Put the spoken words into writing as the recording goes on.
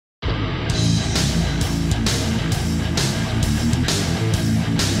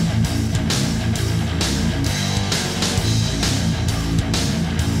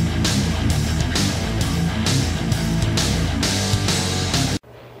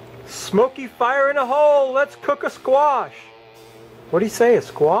Smoky fire in a hole. Let's cook a squash. What do you say, a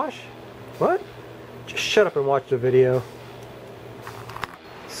squash? What? Just shut up and watch the video.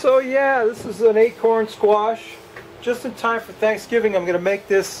 So yeah, this is an acorn squash. Just in time for Thanksgiving, I'm going to make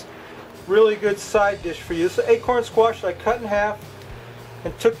this really good side dish for you. This is acorn squash that I cut in half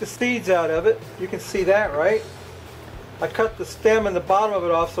and took the seeds out of it. You can see that, right? I cut the stem and the bottom of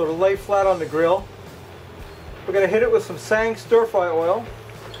it off so it'll lay flat on the grill. We're going to hit it with some Tsangs Stir Fry oil.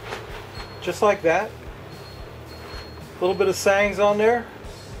 Just like that. A little bit of Tsangs on there.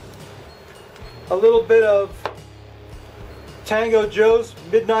 A little bit of Tango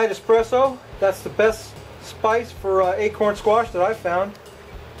Midnight Espresso. That's the best spice for acorn squash that I found.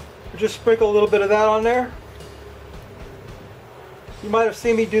 Just sprinkle a little bit of that on there. You might have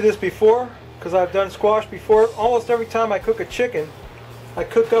seen me do this before because I've done squash before. Almost every time I cook a chicken, I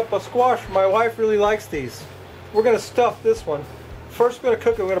cook up a squash. My wife really likes these. We're going to stuff this one. First we're going to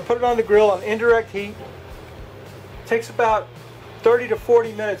cook it. We're going to put it on the grill on indirect heat. It takes about 30 to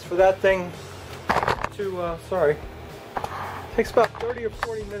 40 minutes for that thing to, takes about 30 or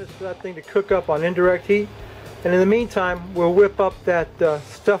 40 minutes for that thing to cook up on indirect heat. And in the meantime, we'll whip up that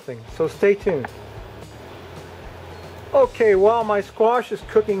stuffing. So stay tuned. Okay, while my squash is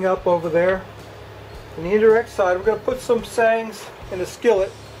cooking up over there, on the indirect side, we're going to put some Tsangs in a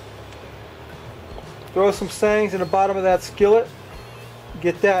skillet. Throw some Tsangs in the bottom of that skillet.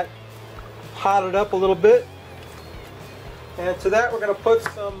 Get that hotted up a little bit. And to that, we're going to put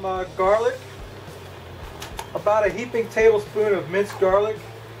some garlic. About a heaping tablespoon of minced garlic,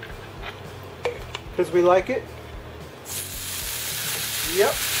 because we like it.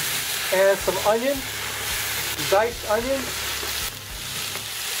 Yep. And some onion, diced onion,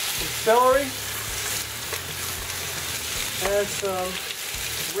 some celery, and some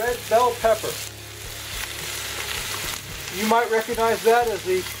red bell pepper. You might recognize that as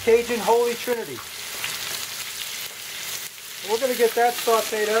the Cajun Holy Trinity. We're going to get that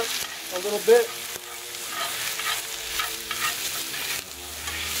sauteed up a little bit.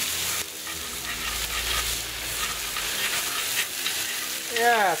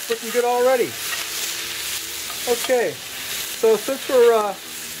 Yeah, it's looking good already. Okay, so since we're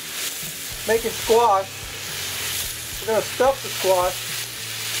making squash, we're going to stuff the squash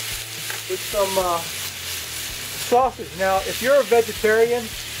with some sausage. Now, if you're a vegetarian,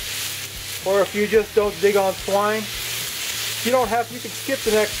 or if you just don't dig on swine, you don't have. You can skip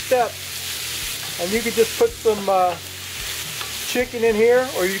the next step, and you can just put some chicken in here,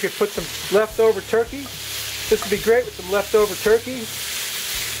 or you could put some leftover turkey. This would be great with some leftover turkey.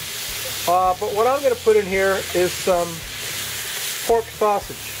 But what I'm going to put in here is some pork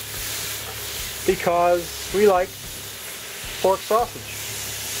sausage, because we like pork sausage.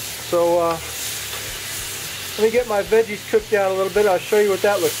 So let me get my veggies cooked down a little bit. I'll show you what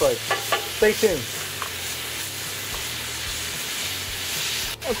that looks like. Stay tuned.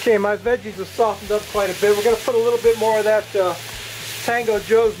 Okay, my veggies have softened up quite a bit. We're going to put a little bit more of that Tango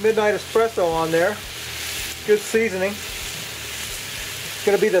Midnight Espresso on there. Good seasoning. It's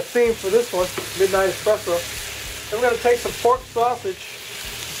going to be the theme for this one, Midnight Espresso. Then we're going to take some pork sausage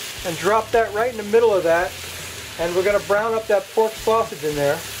and drop that right in the middle of that, and we're going to brown up that pork sausage in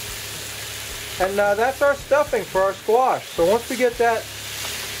there. And that's our stuffing for our squash. So once we get that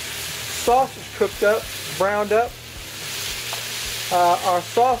sausage cooked up, browned up, our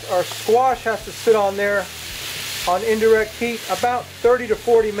squash has to sit on there on indirect heat about 30 to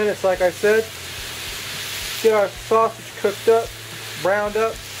 40 minutes, like I said. Get our sausage cooked up, browned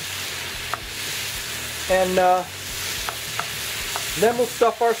up, and then we'll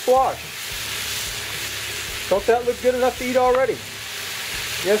stuff our squash. Don't that look good enough to eat already?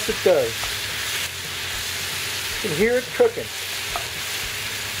 Yes, it does. You can hear it cooking.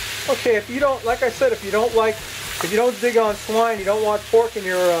 Okay, if you don't, like I said, if you don't dig on swine, you don't want pork in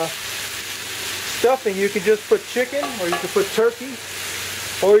your stuffing, you can just put chicken, or you can put turkey,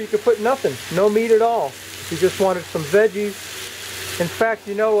 or you can put nothing, no meat at all. If you just wanted some veggies. In fact,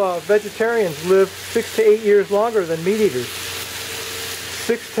 you know, vegetarians live 6 to 8 years longer than meat eaters.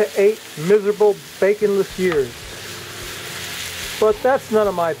 6 to 8 miserable, baconless years. But that's none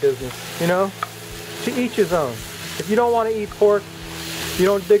of my business, you know. To each his own. If you don't want to eat pork, you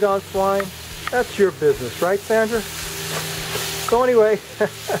don't dig on swine, that's your business, right, Sandra? So anyway,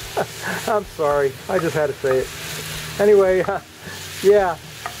 I'm sorry, I just had to say it. Anyway, yeah,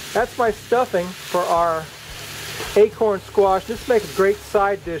 that's my stuffing for our acorn squash. This makes a great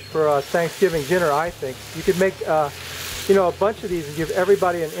side dish for Thanksgiving dinner, I think. You could make, you know, a bunch of these and give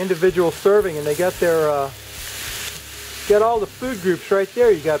everybody an individual serving, and they get their, get all the food groups right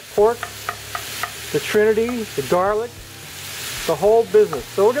there. You got pork, the Trinity, the garlic, The whole business.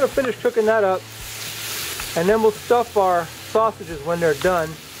 So we're going to finish cooking that up, and then we'll stuff our sausages when they're done.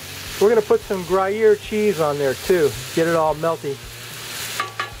 We're going to put some gruyere cheese on there too, get it all melty.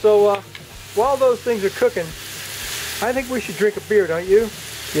 So while those things are cooking, I think we should drink a beer, don't you?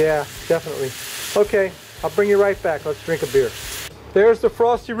 Yeah, definitely. Okay, I'll bring you right back. Let's drink a beer. There's the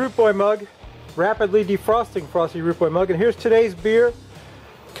Frosty Root Boy mug, rapidly defrosting Frosty Root Boy mug, and here's today's beer,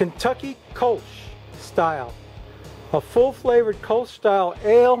 Kentucky Kolsch style. A full flavored Kolsch style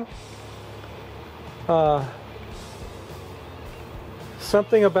ale.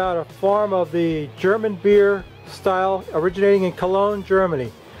 Something about a farm of the German beer style originating in Cologne,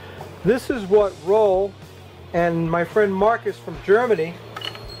 Germany. This is what Roll and my friend Marcus from Germany,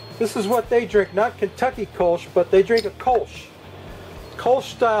 this is what they drink. Not Kentucky Kolsch, but they drink a Kolsch.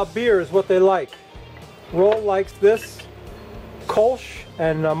 Kolsch style beer is what they like. Roll likes this Kolsch,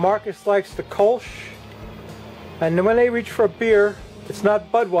 and Marcus likes the Kolsch. And when they reach for a beer, it's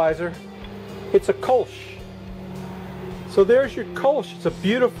not Budweiser, it's a Kolsch. So there's your Kolsch. It's a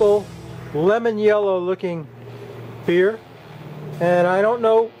beautiful lemon yellow looking beer. And I don't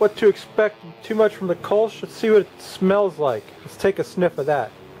know what to expect too much from the Kolsch. Let's see what it smells like. Let's take a sniff of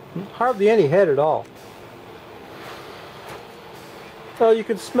that. Hardly any head at all. Well, you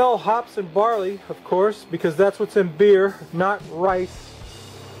can smell hops and barley, of course, because that's what's in beer, not rice.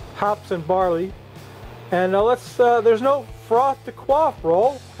 Hops and barley. And there's no froth to quaff,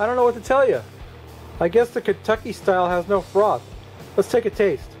 Roll. I don't know what to tell you. I guess the Kentucky style has no froth. Let's take a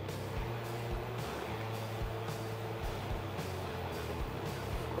taste.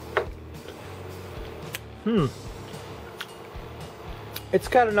 It's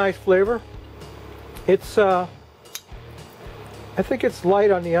got a nice flavor. It's I think it's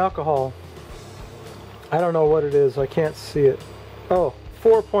light on the alcohol. I don't know what it is. I can't see it. Oh,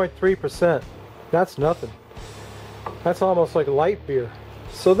 4.3%. That's nothing. That's almost like light beer.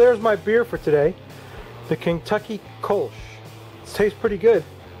 So there's my beer for today. The Kentucky Kolsch. It tastes pretty good.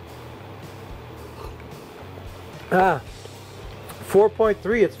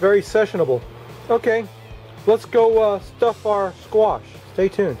 4.3. It's very sessionable. Okay, let's go stuff our squash. Stay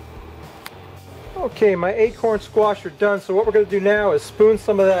tuned. Okay, my acorn squash are done. So what we're going to do now is spoon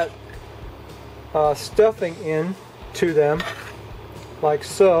some of that stuffing in to them, like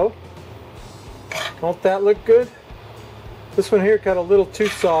so. Won't that look good? This one here got a little too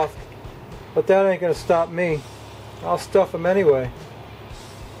soft, but that ain't going to stop me. I'll stuff them anyway.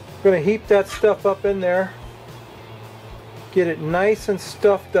 I'm going to heap that stuff up in there. Get it nice and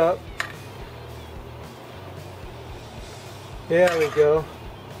stuffed up. There we go.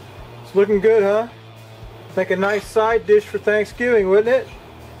 It's looking good, huh? Make a nice side dish for Thanksgiving, wouldn't it?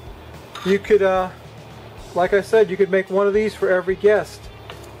 You could, like I said, you could make one of these for every guest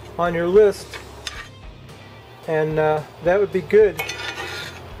on your list. And that would be good.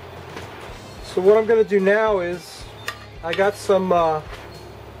 So what I'm going to do now is, I got some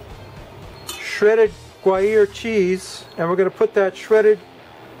shredded gruyere cheese, and we're going to put that shredded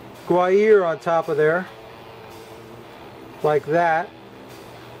gruyere on top of there, like that.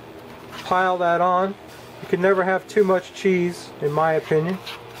 Pile that on. You can never have too much cheese, in my opinion.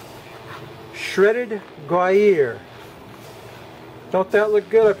 Shredded gruyere. Don't that look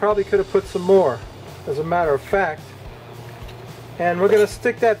good? I probably could have put some more, as a matter of fact. And we're going to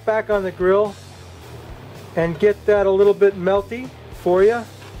stick that back on the grill and get that a little bit melty for you.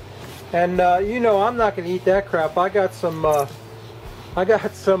 And you know I'm not going to eat that crap. I got some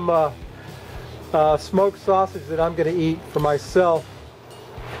smoked sausage that I'm going to eat for myself,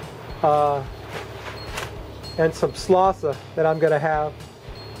 and some salsa that I'm going to have.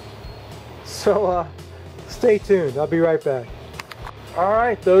 So stay tuned. I'll be right back.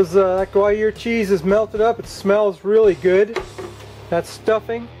 Alright, that gruyere cheese is melted up. It smells really good. That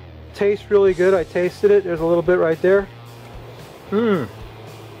stuffing tastes really good. I tasted it. There's a little bit right there. Mmm.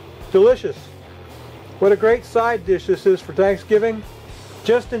 Delicious. What a great side dish this is for Thanksgiving.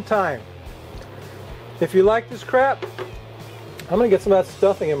 Just in time. If you like this crap, I'm going to get some of that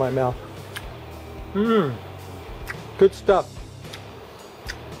stuffing in my mouth. Mmm. Good stuff.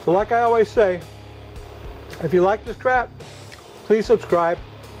 So like I always say, if you like this crap, please subscribe.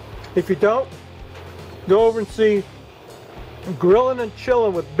 If you don't, go over and see Grilling and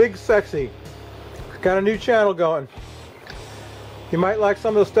Chilling with Big Sexy. Got a new channel going. You might like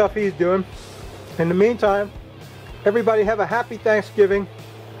some of the stuff he's doing. In the meantime, everybody have a happy Thanksgiving.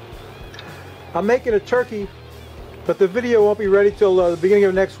 I'm making a turkey, but the video won't be ready till the beginning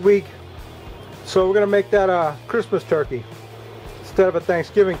of next week. So we're going to make that a Christmas turkey instead of a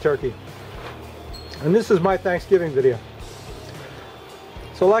Thanksgiving turkey. And this is my Thanksgiving video.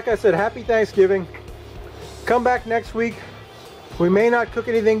 So like I said, happy Thanksgiving. Come back next week We may not cook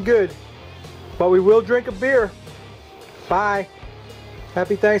anything good, but we will drink a beer. Bye.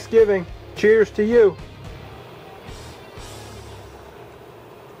 Happy Thanksgiving. Cheers to you.